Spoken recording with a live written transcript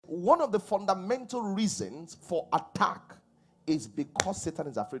one of the fundamental reasons for attack is because Satan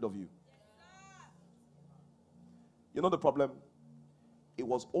is afraid of you. You know the problem? It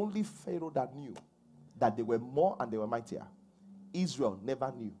was only Pharaoh that knew that they were more and they were mightier. Israel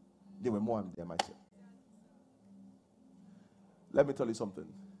never knew they were more and they were mightier. Let me tell you something.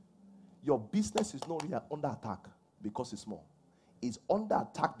 Your business is not really under attack because it's small. It's under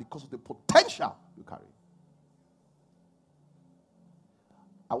attack because of the potential you carry.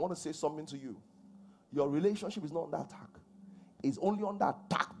 I want to say something to you. Your relationship is not under attack. It's only under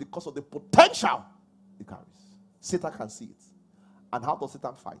attack because of the potential it carries. Satan can see it. And how does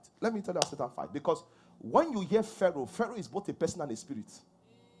Satan fight? Let me tell you how Satan fights. Because when you hear Pharaoh, Pharaoh is both a person and a spirit.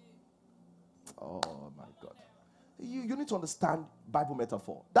 Oh my God. You need to understand Bible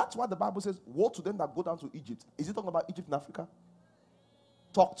metaphor. That's why the Bible says, woe to them that go down to Egypt. Is it talking about Egypt in Africa?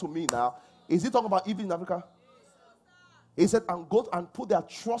 Talk to me now. Is it talking about Egypt in Africa? He said, and go and put their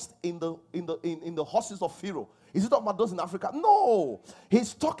trust in the horses of Pharaoh. Is he talking about those in Africa? No.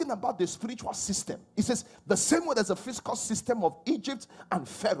 He's talking about the spiritual system. He says, the same way there's a physical system of Egypt and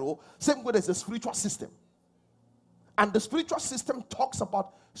Pharaoh, same way there's a spiritual system. And the spiritual system talks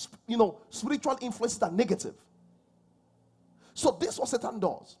about, spiritual influences that are negative. So this is what Satan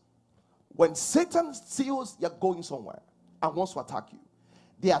does. When Satan sees you're going somewhere and wants to attack you,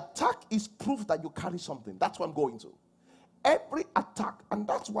 the attack is proof that you carry something. That's what I'm going to. Every attack, and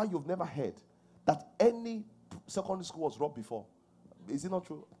that's why you've never heard that any secondary school was robbed before. Is it not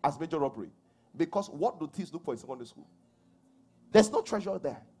true? As major robbery. Because what do thieves look for in secondary school? There's no treasure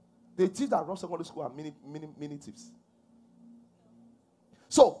there. The thieves that rob secondary school are mini thieves.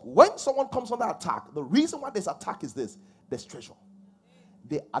 So when someone comes under attack, the reason why there's attack is this: there's treasure.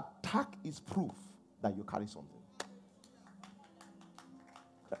 The attack is proof that you carry something.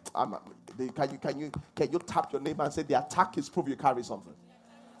 Can you tap your neighbor and say the attack is proof you carry something?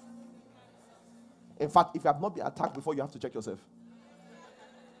 In fact, if you have not been attacked before, you have to check yourself.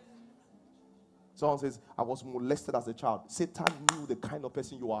 Someone says, I was molested as a child. Satan knew the kind of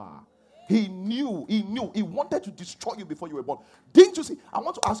person you are. He knew. He wanted to destroy you before you were born. Didn't you see? I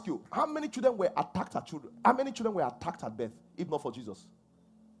want to ask you, how many children were attacked at children? How many children were attacked at birth, if not for Jesus?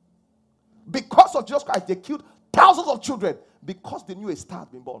 Because of Jesus Christ, they killed thousands of children because they knew a star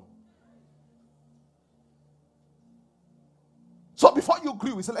had been born. So before you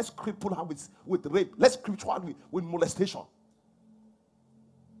agree, we say, let's cripple her with rape. Let's cripple her with molestation.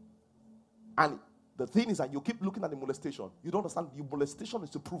 And the thing is that you keep looking at the molestation. You don't understand the molestation is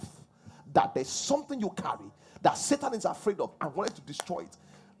the proof that there's something you carry that Satan is afraid of and wanted to destroy it.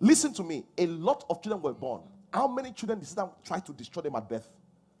 Listen to me. A lot of children were born. How many children did Satan try to destroy them at birth?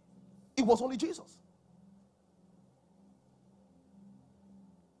 It was only Jesus.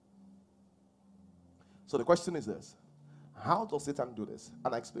 So the question is this: how does Satan do this?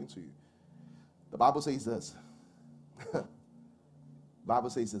 And I explain to you. The Bible says this. Bible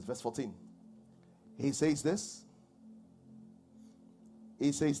says this, verse 14. He says this.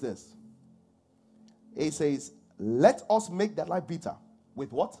 He says this. He says, let us make their life bitter.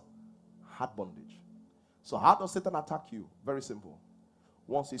 With what? Hard bondage. So how does Satan attack you? Very simple.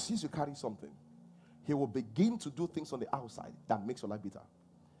 Once he sees you carry something, he will begin to do things on the outside that makes your life bitter.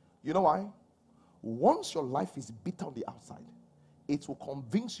 You know why? Once your life is bitter on the outside, it will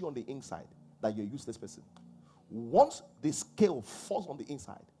convince you on the inside that you're a useless person. Once the scale falls on the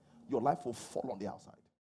inside, your life will fall on the outside.